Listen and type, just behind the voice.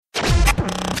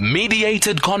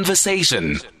Mediated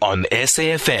Conversation on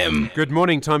SAFM. Good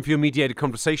morning. Time for your Mediated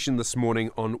Conversation this morning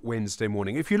on Wednesday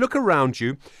morning. If you look around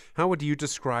you, how would you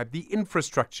describe the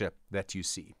infrastructure that you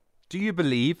see? Do you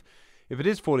believe, if it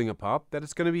is falling apart, that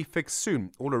it's going to be fixed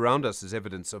soon? All around us is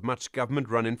evidence of much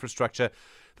government-run infrastructure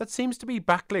that seems to be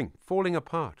buckling, falling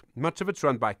apart. Much of it's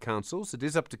run by councils. It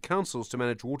is up to councils to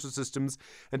manage water systems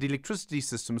and electricity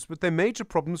systems, but there are major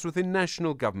problems within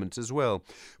national government as well.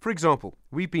 For example,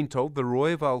 we've been told the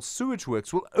Rooiwal sewage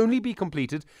works will only be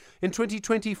completed in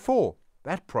 2024.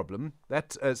 That problem,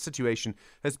 that situation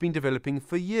has been developing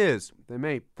for years. There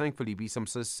may thankfully be some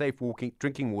safe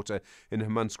drinking water in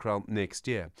Hammanskraal next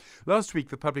year. Last week,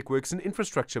 the Public Works and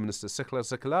Infrastructure Minister, Sikhla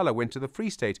Sikalala, went to the Free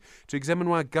State to examine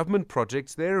why government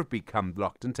projects there have become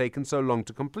blocked and taken so long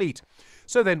to complete.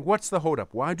 So then, what's the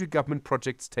hold-up? Why do government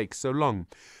projects take so long?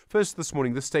 First this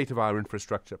morning, the state of our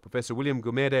infrastructure. Professor William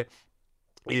Gumede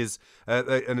is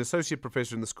an associate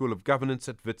professor in the School of Governance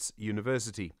at Wits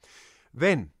University.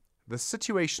 Then, the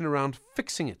situation around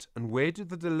fixing it and where do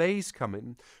the delays come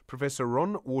in? Professor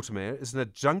Ron Watermeyer is an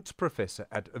adjunct professor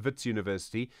at Wits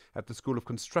University at the School of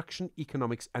Construction,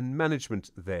 Economics and Management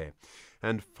there.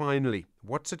 And finally,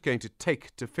 what's it going to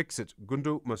take to fix it?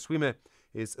 Gundo Maswime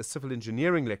is a civil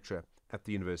engineering lecturer at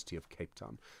the University of Cape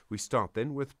Town. We start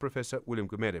then with Professor William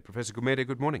Gumede. Professor Gumede,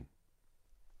 good morning.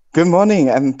 Good morning,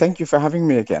 and thank you for having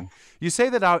me again. You say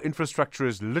that our infrastructure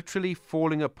is literally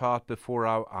falling apart before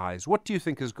our eyes. What do you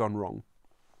think has gone wrong?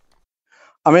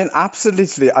 I mean,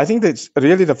 absolutely. I think that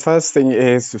really the first thing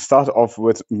is to start off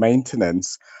with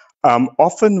maintenance.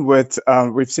 Often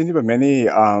we've seen it with many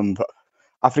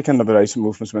African liberation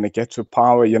movements when they get to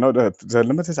power, the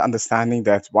limited understanding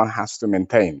that one has to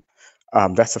maintain.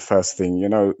 That's the first thing,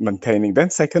 maintaining. Then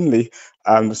secondly,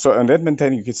 and then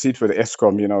maintaining, you can see it with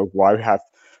Eskom, why we have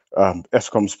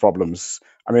Eskom's problems.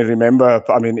 I mean, remember,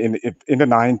 in the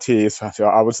 90s,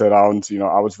 I was around,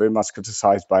 I was very much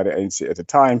criticized by the ANC at the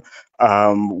time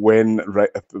when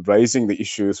raising the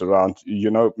issues around,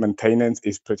 maintenance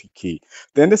is pretty key.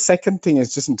 Then the second thing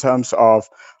is just in terms of,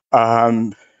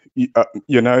 not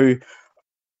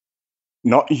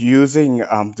using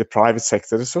the private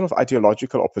sector, the sort of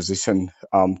ideological opposition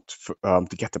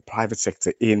to get the private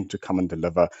sector in to come and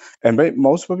deliver. And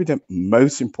probably the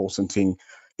most important thing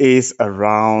is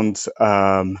around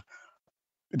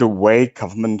the way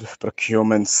government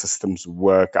procurement systems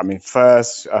work. I mean,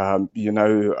 first,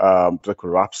 the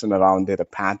corruption around it, the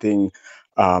padding,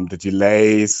 the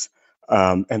delays,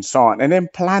 and so on. And then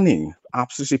planning,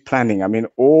 absolutely planning. I mean,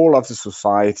 all of the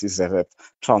societies that have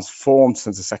transformed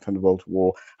since the Second World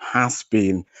War has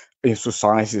been in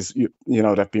societies,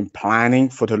 that have been planning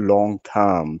for the long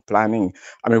term. Planning.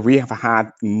 I mean, we have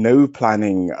had no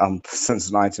planning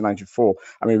since 1994.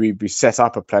 I mean, we set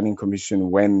up a planning commission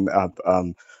when,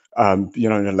 in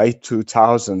the late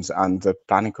 2000s, and the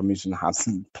planning commission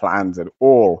hasn't planned at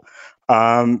all.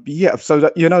 So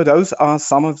that, those are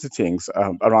some of the things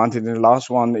around it. And the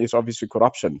last one is obviously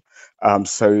corruption.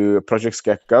 So projects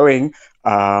get going,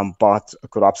 but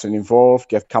corruption involved,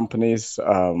 get companies,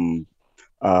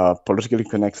 politically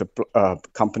connected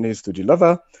companies to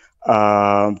deliver.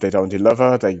 They don't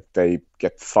deliver. They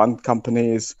get fund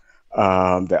companies.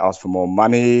 They ask for more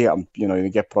money. You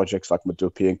get projects like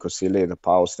Medupi and Kusile, the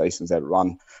power stations that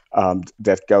run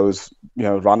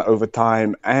run over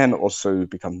time and also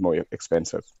become more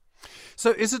expensive.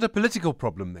 So, is it a political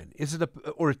problem then? Is it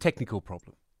or a technical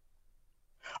problem?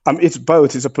 It's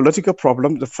both. It's a political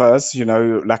problem. The first,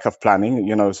 lack of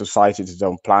planning. Societies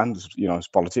don't plan. It's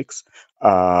politics.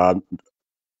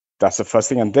 That's the first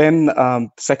thing. And then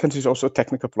second is also a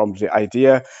technical problem. The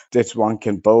idea that one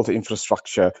can build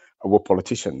infrastructure with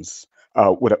politicians,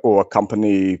 or a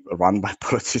company run by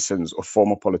politicians or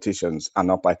former politicians and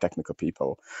not by technical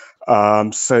people.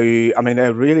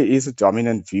 There really is a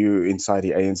dominant view inside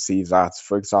the ANC that,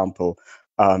 for example,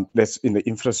 that's in the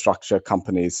infrastructure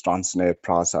companies, Transnet,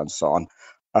 Prasa, and so on,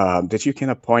 that you can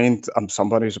appoint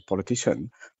somebody who's a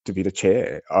politician to be the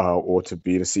chair or to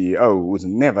be the CEO who's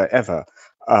never, ever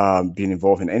been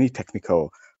involved in any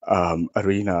technical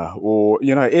arena, or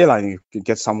airline. You can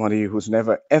get somebody who's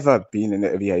never ever been in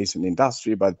the aviation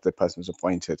industry, but the person is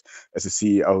appointed as a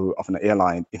CEO of an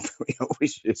airline,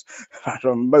 which is one of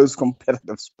the most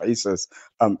competitive spaces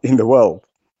in the world.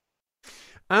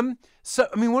 One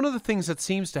of the things that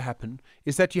seems to happen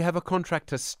is that you have a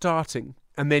contractor starting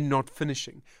and then not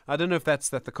finishing. I don't know if that's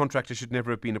that the contractor should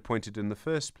never have been appointed in the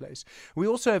first place. We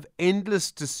also have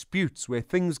endless disputes where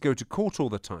things go to court all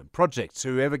the time. Projects,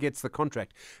 whoever gets the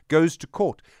contract goes to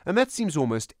court. And that seems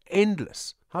almost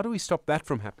endless. How do we stop that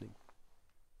from happening?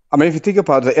 If you think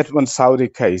about the Edmund Saudi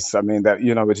case,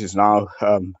 that, which is now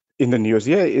in the news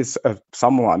here is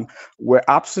someone where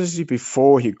absolutely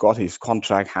before he got his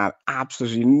contract had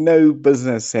absolutely no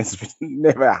business sense,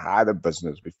 never had a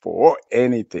business before,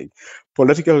 anything.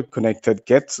 Political connected,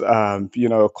 gets a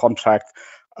contract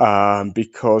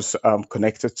because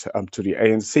connected to the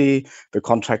ANC. The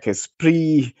contract is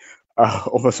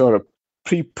almost sort of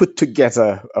pre-put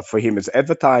together for him. It's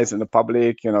advertised in the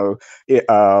public,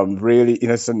 really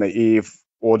innocent, naive,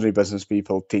 ordinary business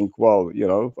people think, well,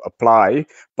 apply,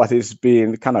 but it's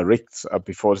been kind of rigged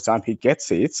before the time he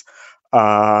gets it.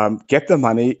 Get the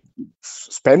money,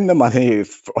 spend the money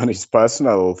on his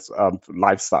personal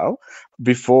lifestyle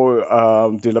before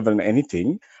delivering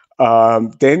anything.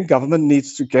 Then government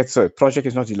needs to get, so project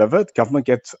is not delivered, government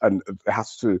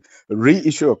has to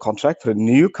reissue a contract for a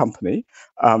new company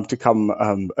to come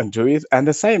and do it. And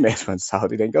the same Edwin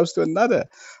Saudi then goes to another,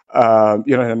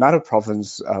 in another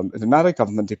province, in another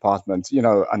government department,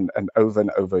 and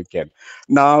over again.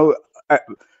 Now,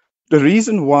 the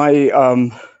reason why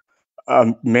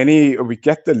we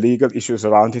get the legal issues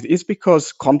around it is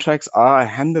because contracts are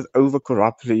handed over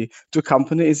corruptly to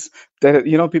companies that,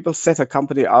 people set a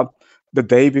company up the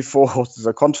day before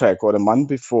the contract or the month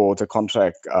before the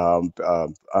contract,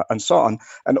 and so on.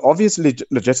 And obviously,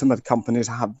 legitimate companies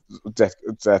have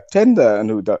that tender and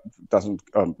who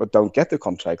don't get the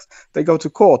contracts, they go to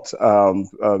court,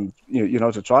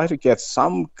 to try to get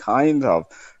some kind of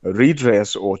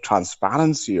redress or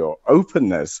transparency or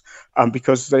openness,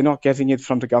 because they're not getting it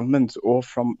from the government or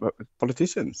from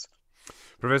politicians.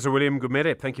 Professor William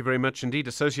Gumede, thank you very much indeed.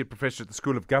 Associate Professor at the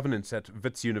School of Governance at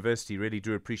Wits University. Really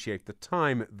do appreciate the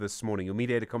time this morning. Your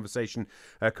Mediated Conversation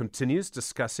continues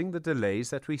discussing the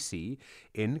delays that we see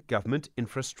in government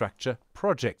infrastructure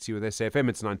projects. You with SAFM,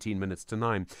 it's 19 minutes to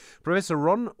 9. Professor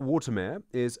Ron Watermeyer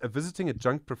is a visiting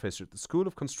adjunct professor at the School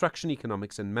of Construction,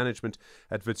 Economics and Management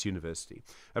at Wits University.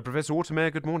 Professor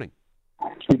Watermeyer, good morning.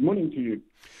 Good morning to you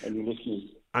and your listeners.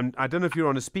 And I don't know if you're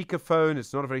on a speakerphone.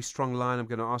 It's not a very strong line. I'm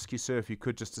going to ask you, sir, if you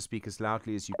could just to speak as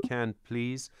loudly as you can,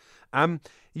 please.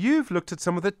 You've looked at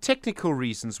some of the technical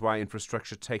reasons why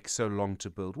infrastructure takes so long to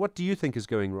build. What do you think is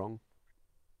going wrong?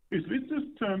 Let's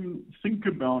just think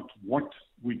about what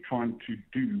we're trying to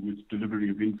do with delivery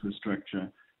of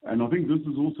infrastructure. And I think this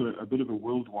is also a bit of a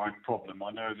worldwide problem.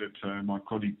 I know that my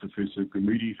colleague, Professor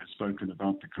Gumede, has spoken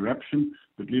about the corruption,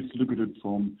 but let's look at it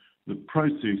from the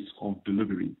process of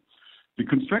delivery. The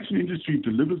construction industry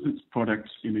delivers its products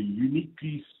in a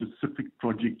uniquely specific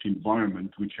project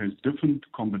environment, which has different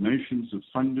combinations of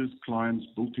funders, clients,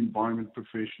 built environment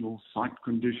professionals, site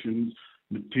conditions,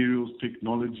 materials,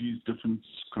 technologies, different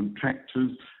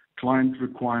contractors, client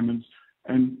requirements,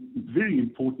 and very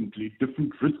importantly,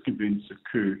 different risk events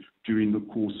occur during the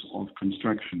course of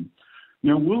construction.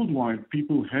 Now, worldwide,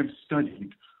 people have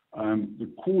studied the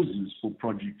causes for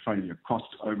project failure, cost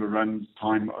overruns,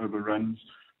 time overruns.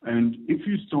 And if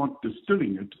you start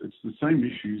distilling it, it's the same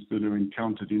issues that are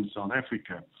encountered in South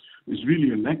Africa. There's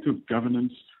really a lack of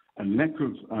governance, a lack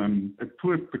of a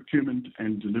poor procurement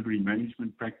and delivery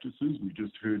management practices. We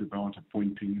just heard about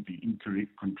appointing the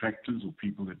incorrect contractors or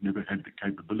people that never had the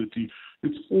capability.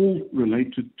 It's all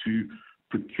related to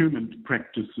procurement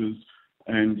practices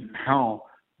and how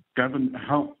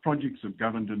projects are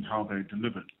governed and how they're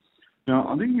delivered. Now,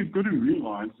 I think we've got to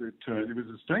realize that there was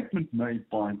a statement made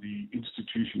by the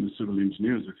Institution of Civil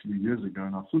Engineers a few years ago,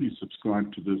 and I fully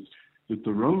subscribe to this, that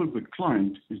the role of the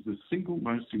client is the single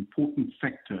most important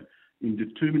factor in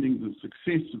determining the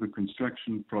success of a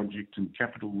construction project and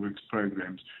capital works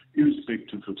programs,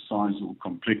 irrespective of size or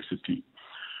complexity.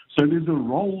 So there's a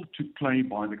role to play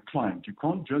by the client. You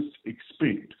can't just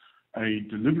expect a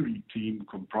delivery team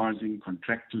comprising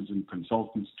contractors and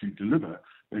consultants to deliver.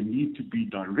 They need to be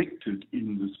directed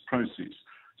in this process.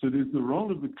 So there's the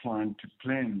role of the client to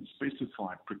plan,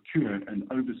 specify, procure, and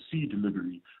oversee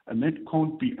delivery, and that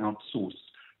can't be outsourced.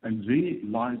 And there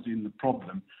lies in the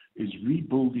problem, is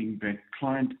rebuilding that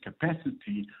client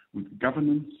capacity with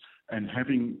governance and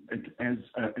having it as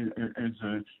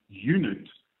a unit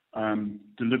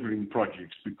delivering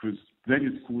projects, because that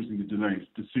is causing the delays,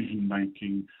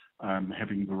 decision-making,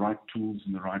 having the right tools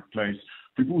in the right place.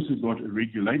 We've also got a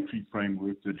regulatory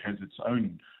framework that has its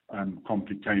own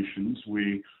complications,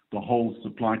 where the whole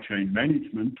supply chain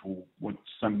management, or what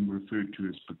some refer to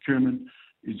as procurement,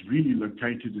 is really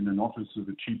located in an office of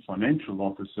a chief financial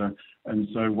officer. And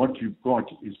so what you've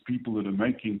got is people that are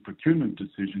making procurement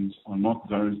decisions are not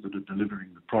those that are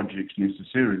delivering the projects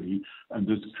necessarily, and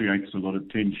this creates a lot of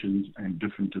tensions and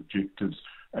different objectives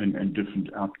and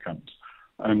different outcomes.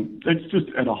 That's just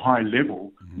at a high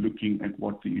level, looking at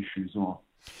what the issues are.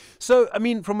 So, I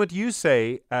mean, from what you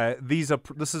say,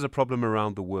 this is a problem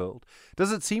around the world.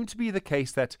 Does it seem to be the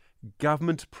case that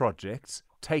government projects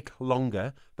take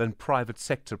longer than private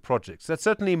sector projects? That's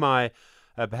certainly my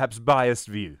perhaps biased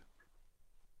view.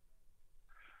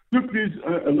 Look, there's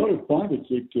a lot of private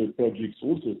sector projects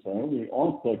also fail. There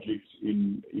are projects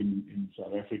in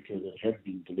South Africa that have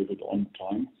been delivered on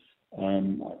time.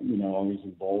 I was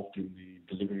involved in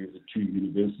the delivery of the 2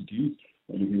 universities,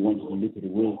 and if you wanted to look at a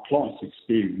world-class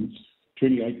experience,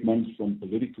 28 months from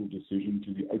political decision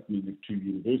to the opening of 2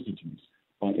 universities.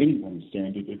 By anyone's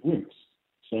standard, it works.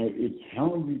 So it's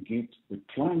how you get the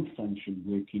client function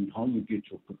working, how you get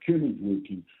your procurement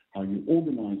working, how you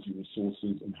organize your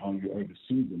resources, and how you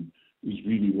oversee them is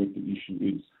really what the issue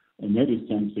is. And that is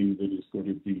something that has got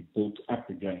to be built up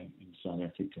again in South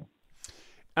Africa.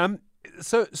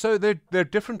 So there are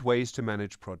different ways to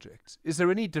manage projects. Is there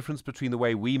any difference between the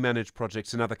way we manage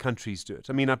projects and other countries do it?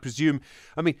 I mean, I presume,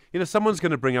 someone's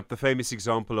going to bring up the famous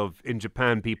example of in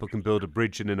Japan, people can build a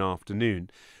bridge in an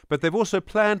afternoon. But they've also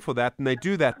planned for that, and they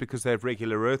do that because they have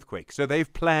regular earthquakes. So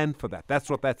they've planned for that. That's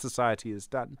what that society has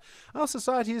done. Our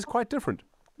society is quite different.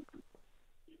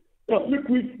 Well, look,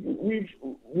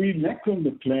 we lack on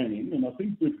the planning, and I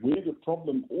think that where the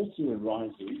problem also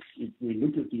arises, if we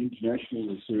look at the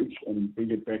international research and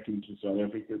bring it back into South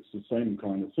Africa, it's the same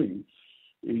kind of thing,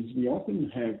 is we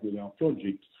often have with our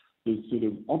projects this sort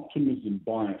of optimism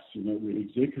bias, where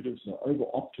executives are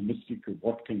over-optimistic of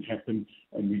what can happen,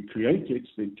 and we create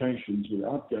expectations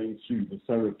without going through the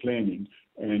thorough planning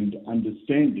and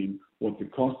understanding what the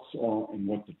costs are and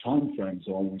what the timeframes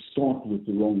are. We start with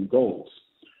the wrong goals.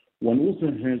 One also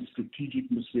has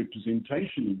strategic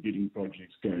misrepresentation in getting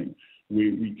projects going, where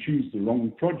we choose the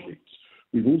wrong projects.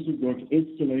 We've also got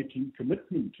escalating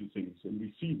commitment to things, and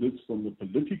we see this from the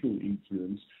political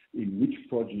influence in which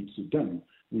projects are done,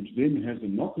 which then has a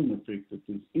knock-on effect that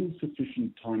there's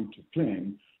insufficient time to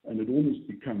plan, and it almost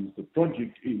becomes the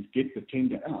project is get the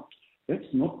tender out.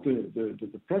 That's not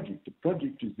the project. The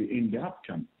project is the end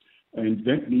outcome, and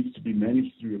that needs to be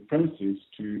managed through a process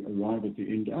to arrive at the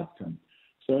end outcome.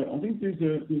 So I think there's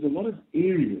a lot of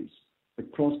areas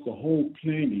across the whole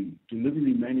planning,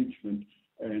 delivery management,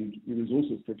 and there was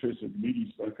also Professor Gumede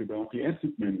spoke about the asset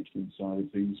management side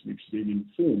of things, which then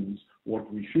informs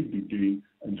what we should be doing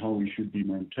and how we should be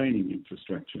maintaining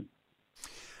infrastructure.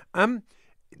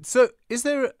 So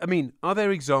are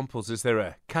there examples? Is there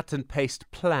a cut and paste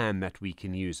plan that we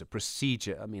can use, a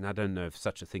procedure? I don't know if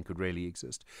such a thing could really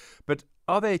exist. But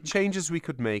are there changes we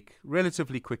could make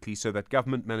relatively quickly so that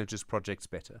government manages projects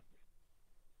better?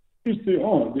 Yes, there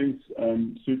are. There's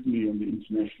certainly on the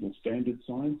international standard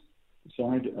side,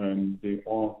 there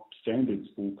are standards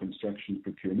for construction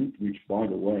procurement, which, by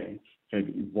the way, had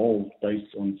evolved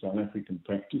based on South African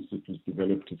practice that was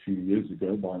developed a few years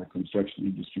ago by the Construction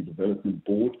Industry Development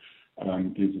Board.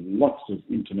 There's lots of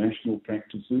international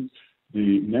practices.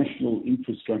 The National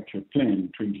Infrastructure Plan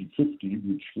 2050,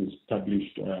 which was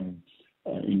published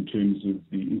in terms of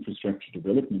the Infrastructure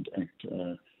Development Act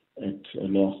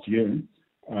last year,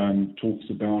 talks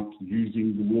about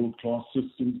using the world-class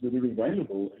systems that are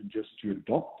available and just to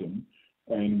adopt them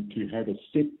and to have a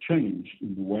step change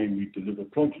in the way we deliver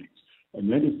projects. And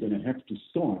that is going to have to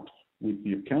start with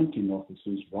the accounting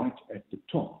officers right at the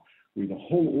top, where the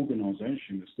whole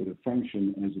organization has got to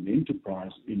function as an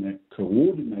enterprise in a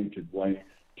coordinated way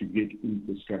to get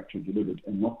infrastructure delivered,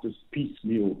 and not this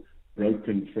piecemeal,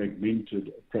 broken,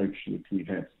 fragmented approach that we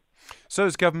have. So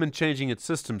is government changing its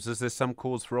systems? Is there some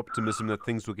cause for optimism that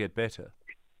things will get better?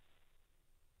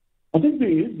 I think there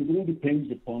is. It all depends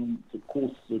upon the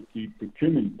course that the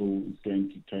procurement bill is going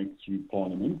to take through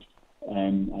Parliament.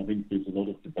 I think there's a lot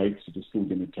of debates that are still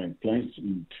going to take place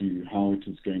into how it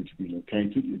is going to be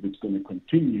located. If it's going to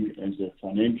continue as a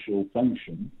financial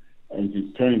function, as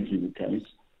is currently the case,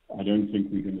 I don't think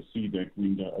we're going to see that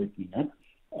window opening up.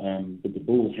 But the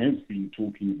bill has been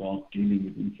talking about dealing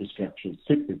with infrastructure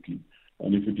separately.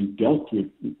 And if it is dealt with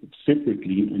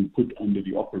separately and put under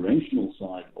the operational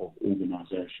side of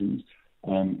organizations,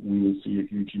 we will see a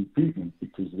huge improvement,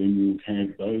 because then we'll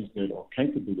have those that are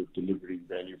capable of delivering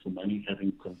value for money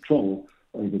having control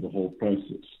over the whole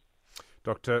process.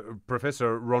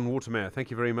 Professor Ron Watermeyer, thank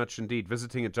you very much indeed.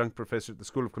 Visiting Adjunct Professor at the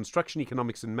School of Construction,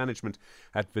 Economics and Management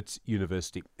at Wits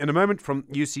University. In a moment from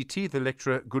UCT, the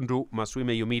lecturer Gundo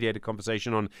Maswime, your mediated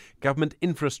conversation on government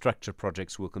infrastructure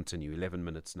projects will continue. 11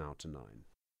 minutes now to 9.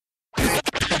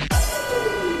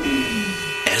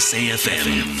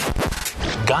 SAFM.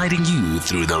 guiding you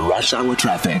through the rush hour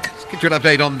traffic. Get you an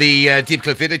update on the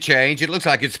Diepkloof interchange. It looks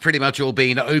like it's pretty much all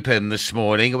been open this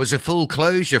morning. It was a full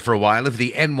closure for a while of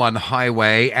the N1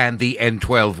 highway and the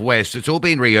N12 west. It's all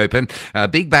been reopened.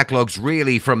 Big backlogs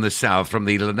really from the south, from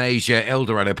the Lenasia,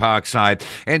 Eldorado Parkside,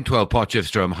 N12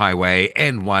 Potchefstroom Highway,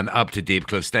 N1 up to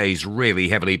Diepkloof stays really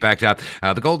heavily backed up.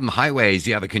 The Golden Highway is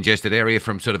the other congested area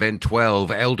from sort of N12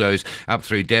 Eldos up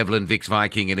through Devlin, Vix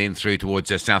Viking and in through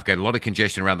towards Southgate. A lot of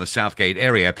congestion around the Southgate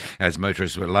area as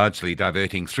motorists were largely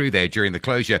diverting through there during the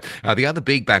closure. The other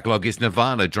big backlog is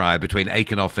Nirvana Drive between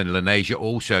Aikenhoff and Lenasia,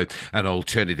 also an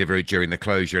alternative route during the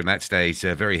closure, and that stays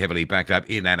very heavily backed up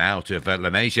in and out of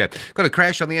Lenasia. Got a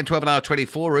crash on the N12 and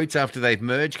R24 routes after they've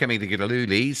merged, coming to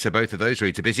Gallooly, so both of those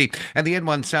routes are busy. And the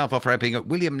N1 South off-ramping at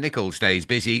William Nicol stays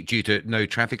busy due to no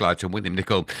traffic lights on William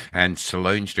Nicol and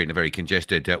Sloane Street, a very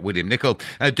congested William Nicol.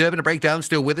 Durban, a breakdown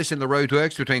still with us in the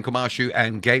roadworks between Komarshu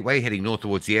and Gateway, heading north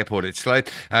towards the airport. It's slow.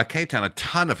 Cape Town, a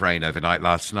ton of rain overnight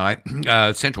last night.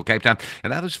 Central Cape Town,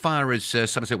 and out as far as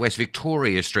Somerset West,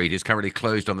 Victoria Street is currently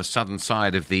closed on the southern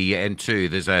side of the N2.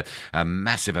 There's a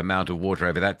massive amount of water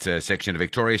over that section of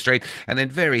Victoria Street, and then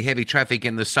very heavy traffic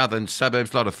in the southern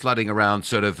suburbs. A lot of flooding around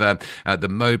sort of the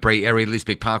Mowbray area.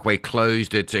 Lisbeth Parkway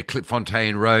closed at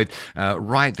Klipfontein Road,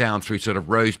 right down through sort of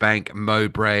Rosebank,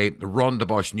 Mowbray,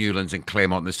 Rondebosch, Newlands and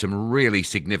Claremont. There's some really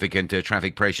significant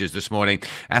traffic pressures this morning.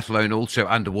 Athlone also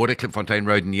underwater. Klipfontein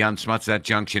Road and Jan Smuts, that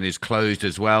junction is closed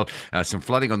as well. Some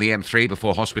flooding on the M3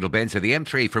 before Hospital Bend. So the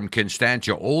M3 from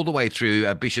Constantia all the way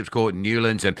through Bishop's Court and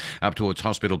Newlands and up towards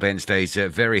Hospital Bend stays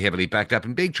very heavily backed up.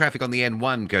 And big traffic on the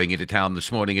N1 going into town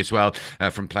this morning as well,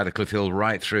 from Plattercliff Hill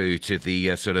right through to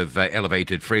the sort of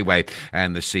elevated freeway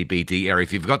and the CBD area.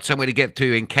 If you've got somewhere to get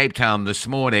to in Cape Town this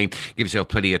morning, give yourself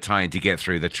plenty of time to get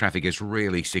through. The traffic is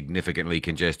really significantly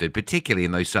congested, particularly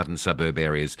in those southern suburb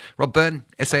areas. Rob Byrne,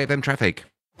 SAFM Traffic.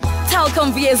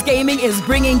 Telkom VS Gaming is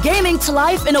bringing gaming to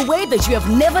life in a way that you have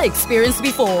never experienced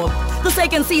before. The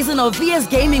second season of VS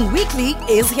Gaming Weekly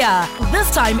is here.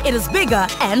 This time it is bigger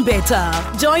and better.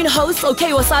 Join hosts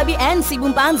Okay Wasabi and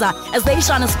Sibu Mpanza as they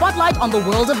shine a spotlight on the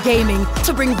world of gaming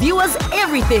to bring viewers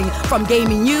everything from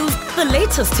gaming news, the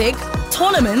latest tech,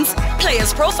 tournaments,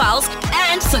 players' profiles,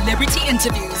 and celebrity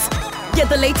interviews. Get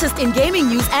the latest in gaming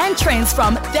news and trends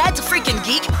from That Freaking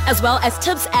Geek, as well as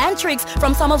tips and tricks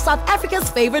from some of South Africa's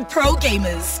favorite pro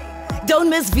gamers. Don't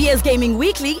miss VS Gaming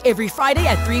Weekly every Friday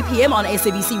at 3 p.m. on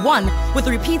SABC 1, with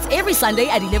repeats every Sunday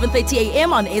at 11:30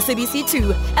 a.m. on SABC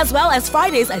 2, as well as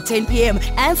Fridays at 10 p.m.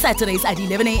 and Saturdays at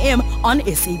 11 a.m. on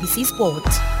SABC Sport.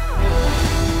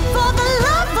 For the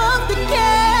love of the game.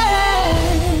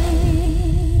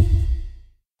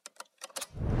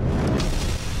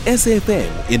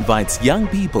 SAFM invites young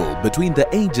people between the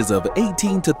ages of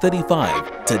 18 to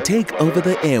 35 to take over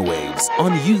the airwaves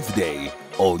on Youth Day.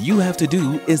 All you have to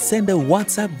do is send a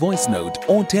WhatsApp voice note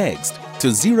or text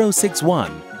to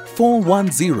 061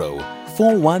 410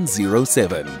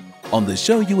 4107. On the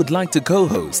show you would like to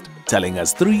co-host, telling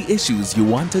us 3 issues you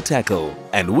want to tackle,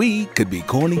 and we could be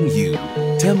calling you.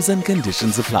 Terms and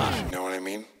conditions apply. You know what I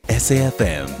mean?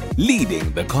 SAFM,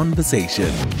 leading the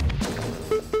conversation.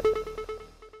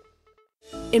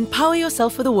 Empower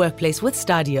yourself for the workplace with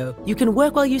Stadio. You can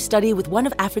work while you study with one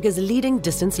of Africa's leading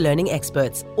distance learning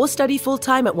experts, or study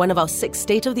full-time at one of our 6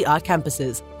 state-of-the-art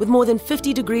campuses. With more than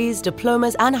 50 degrees,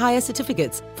 diplomas and higher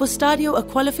certificates, for Stadio a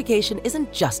qualification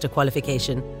isn't just a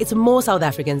qualification. It's more South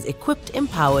Africans equipped,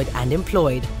 empowered and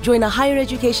employed. Join a higher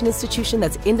education institution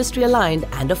that's industry-aligned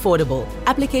and affordable.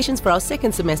 Applications for our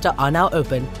 2nd semester are now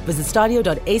open. Visit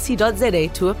stadio.ac.za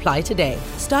to apply today.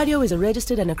 Stadio is a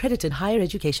registered and accredited higher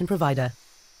education provider.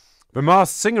 The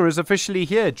Masked Singer is officially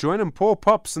here. Join him, Paul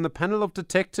Pops, and the panel of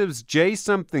detectives Jay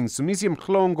Something, Sumisium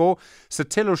Klongo,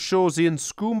 Satelo Shozi, and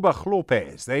Skoomba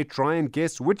Lopez. They try and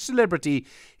guess which celebrity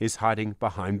is hiding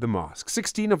behind the mask.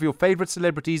 16 of your favourite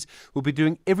celebrities will be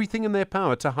doing everything in their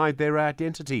power to hide their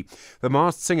identity. The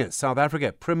Masked Singer, South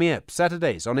Africa, premiere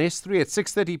Saturdays on S3 at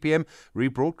 6:30 p.m,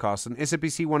 rebroadcast on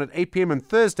SABC 1 at 8 p.m, and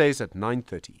Thursdays at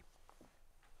 9:30.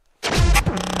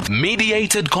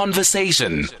 Mediated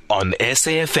Conversation on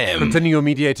SAFM. Continue your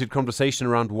mediated conversation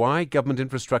around why government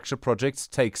infrastructure projects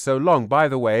take so long. By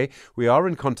the way, we are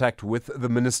in contact with the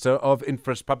Minister of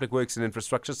Public Works and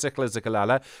Infrastructure, Sekla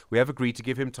Zikalala. We have agreed to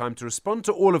give him time to respond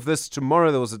to all of this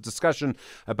tomorrow. There was a discussion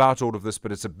about all of this,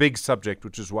 but it's a big subject,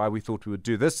 which is why we thought we would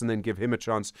do this and then give him a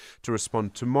chance to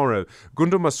respond tomorrow.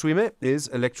 Gundo Maswime is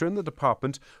a lecturer in the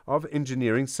Department of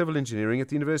Engineering, Civil Engineering at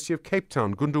the University of Cape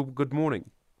Town. Gundo, good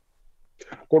morning.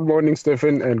 Good morning,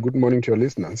 Stephen, and good morning to your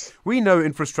listeners. We know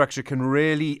infrastructure can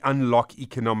really unlock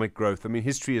economic growth. I mean,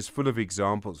 history is full of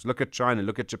examples. Look at China,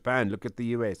 look at Japan, look at the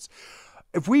US.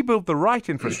 if we build the right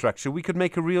infrastructure, we could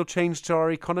make a real change to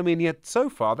our economy, and yet so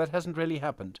far that hasn't really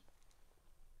happened.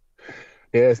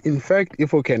 Yes, in fact,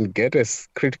 if we can get a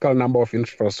critical number of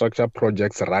infrastructure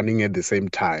projects running at the same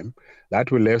time,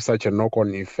 that will have such a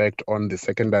knock-on effect on the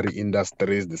secondary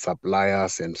industries, the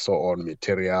suppliers, and so on,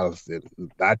 materials.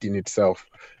 That in itself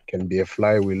can be a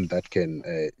flywheel that can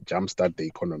jumpstart the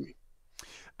economy.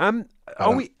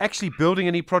 Are we actually building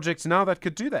any projects now that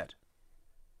could do that?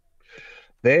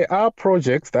 There are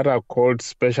projects that are called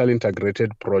special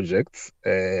integrated projects,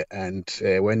 and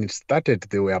when it started,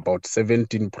 there were about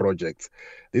 17 projects.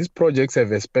 These projects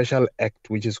have a special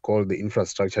act, which is called the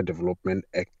Infrastructure Development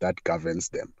Act, that governs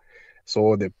them.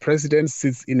 So the president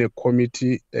sits in a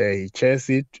committee, he chairs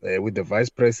it with the vice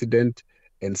president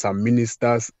and some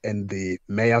ministers and the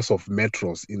mayors of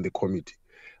metros in the committee.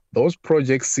 Those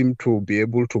projects seem to be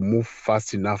able to move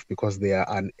fast enough because they are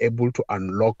unable to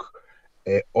unlock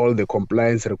all the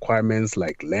compliance requirements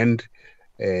like land,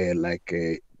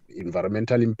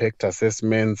 environmental impact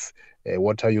assessments,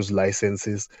 water use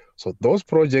licenses. So those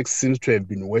projects seem to have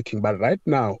been working, but right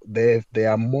now they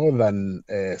are more than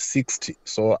 60.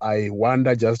 So I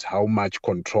wonder just how much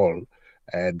control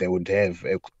they would have,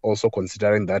 also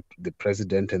considering that the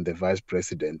president and the vice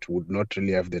president would not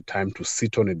really have the time to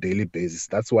sit on a daily basis.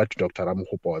 That's what Dr.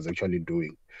 Ramokgopa was actually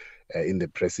doing in the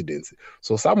presidency.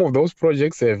 So some of those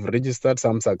projects have registered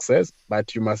some success,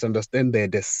 but you must understand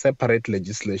that there's separate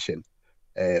legislation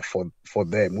for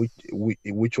them,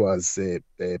 which was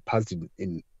passed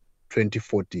in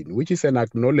 2014, which is an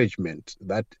acknowledgement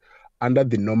that under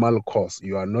the normal course,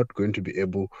 you are not going to be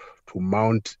able to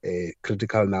mount a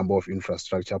critical number of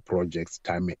infrastructure projects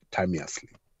timeously.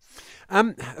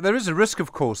 There is a risk,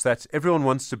 of course, that everyone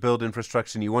wants to build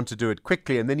infrastructure and you want to do it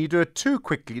quickly, and then you do it too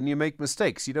quickly and you make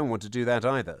mistakes. You don't want to do that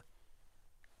either.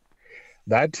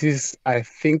 That is, I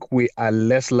think we are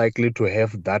less likely to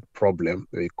have that problem,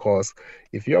 because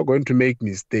if you are going to make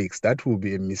mistakes, that will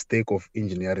be a mistake of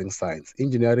engineering science.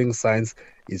 Engineering science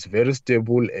is very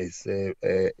stable, it's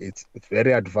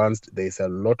very advanced. There's a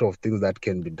lot of things that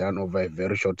can be done over a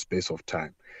very short space of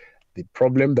time. The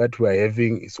problem that we're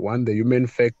having is, one, the human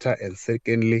factor, and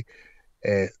secondly,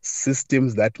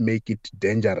 systems that make it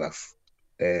dangerous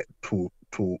to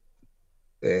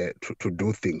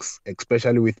do things,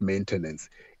 especially with maintenance.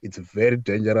 It's very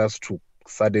dangerous to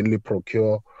suddenly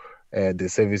procure the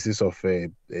services of a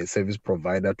service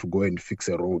provider to go and fix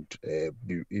a road,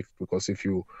 because if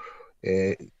you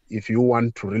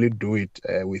want to really do it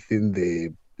within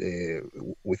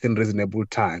reasonable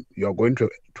time, you are going to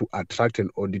attract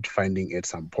an audit finding at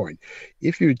some point.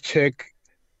 If you check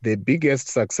the biggest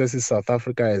successes South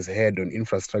Africa has had on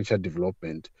infrastructure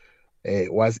development,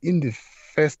 was in the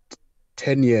first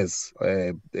 10 years,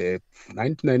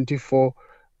 1994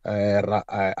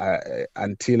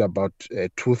 until about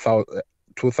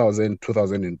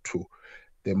 2002.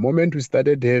 The moment we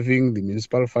started having the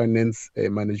Municipal Finance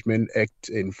Management Act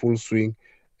in full swing,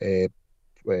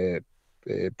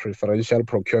 Preferential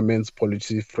Procurements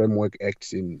Policy Framework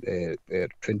Act in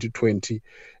 2020,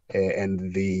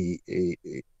 and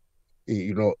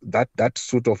that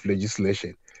sort of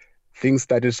legislation, things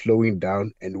started slowing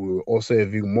down, and we were also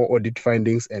having more audit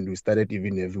findings, and we started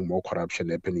even having more corruption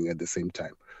happening at the same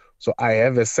time. So I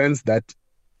have a sense that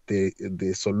the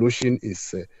solution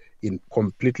is in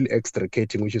completely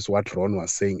extricating, which is what Ron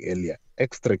was saying earlier,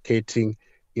 extricating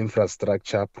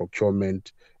infrastructure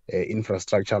procurement,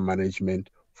 infrastructure management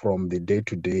from the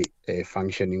day-to-day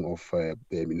functioning of the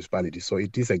municipality. So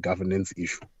it is a governance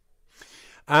issue.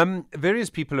 Various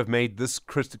people have made this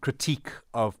critique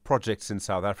of projects in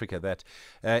South Africa that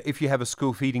if you have a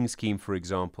school feeding scheme, for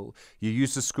example, you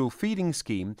use the school feeding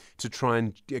scheme to try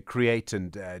and create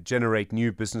and generate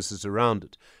new businesses around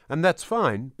it. And that's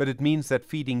fine, but it means that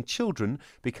feeding children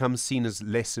becomes seen as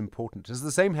less important. Has the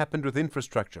same happened with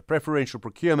infrastructure? Preferential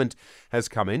procurement has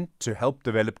come in to help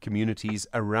develop communities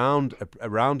around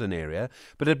an area,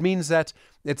 but it means that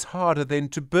it's harder then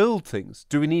to build things.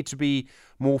 Do we need to be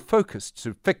more focused,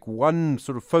 to pick one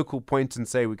sort of focal point and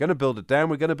say, we're going to build a dam,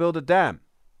 we're going to build a dam?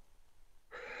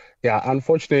 Yeah,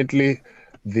 unfortunately,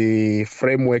 the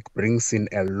framework brings in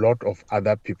a lot of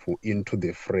other people into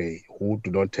the fray who do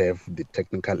not have the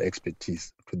technical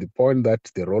expertise, to the point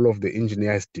that the role of the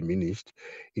engineer is diminished.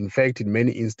 In fact, in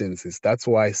many instances, that's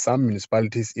why some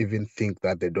municipalities even think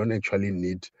that they don't actually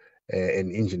need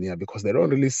an engineer, because they don't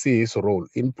really see his role.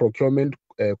 In procurement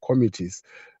committees,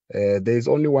 there is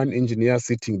only one engineer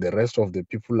sitting. The rest of the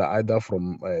people are either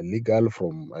from legal,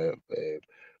 from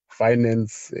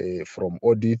finance, from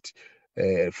audit,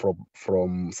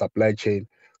 from supply chain.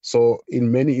 So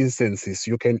in many instances,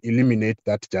 you can eliminate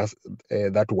that just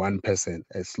that one person.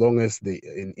 As long as the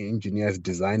engineers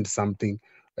designed something,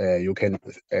 you can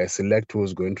select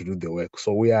who's going to do the work.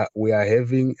 So we are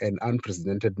having an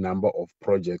unprecedented number of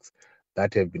projects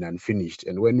that have been unfinished.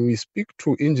 And when we speak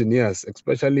to engineers,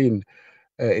 especially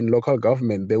in local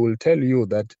government, they will tell you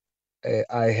that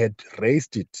I had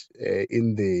raised it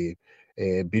in the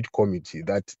bid committee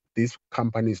that this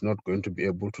company is not going to be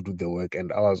able to do the work,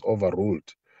 and I was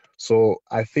overruled. So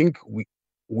I think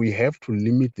we have to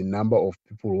limit the number of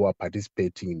people who are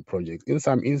participating in projects. In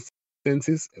some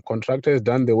instances, a contractor has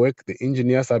done the work, the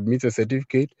engineer submits a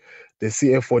certificate, the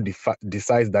CFO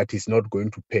decides that he's not going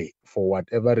to pay for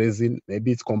whatever reason.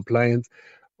 Maybe it's compliance,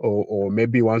 or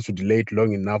maybe wants to delay it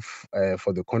long enough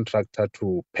for the contractor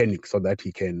to panic so that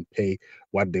he can pay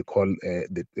what they call a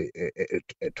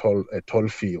toll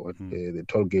fee, or the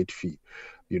toll gate fee.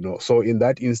 So in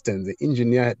that instance, the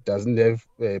engineer doesn't have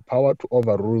power to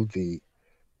overrule his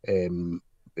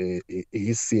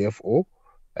CFO,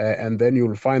 and then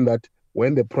you'll find that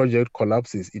when the project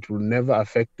collapses, it will never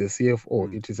affect the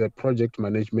CFO. It is a project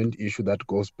management issue that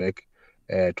goes back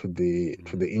to the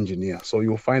engineer. So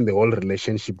you'll find the whole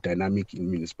relationship dynamic in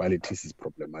municipalities is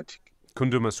problematic.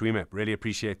 Gundo Maswime, really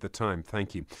appreciate the time.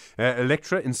 Thank you. A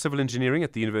lecturer in civil engineering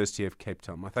at the University of Cape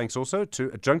Town. My thanks also to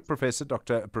Adjunct Professor,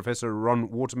 Professor Ron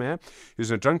Watermeyer,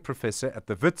 who's an Adjunct Professor at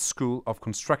the Wits School of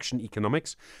Construction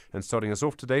Economics. And starting us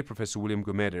off today, Professor William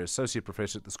Gumede, Associate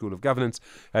Professor at the School of Governance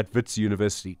at Wits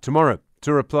University. Tomorrow,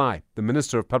 to reply, the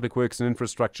Minister of Public Works and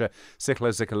Infrastructure, Sekla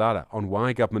Zikalala, on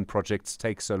why government projects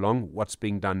take so long, what's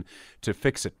being done to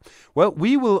fix it. Well,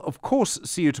 we will, of course,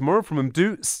 see you tomorrow from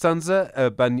Mdu, Stanza,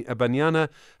 Banyana,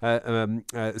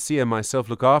 Sia, myself.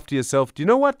 Look after yourself. Do you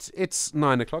know what? It's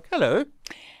 9 o'clock. Hello.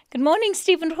 Good morning,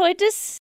 Stephen Reuters.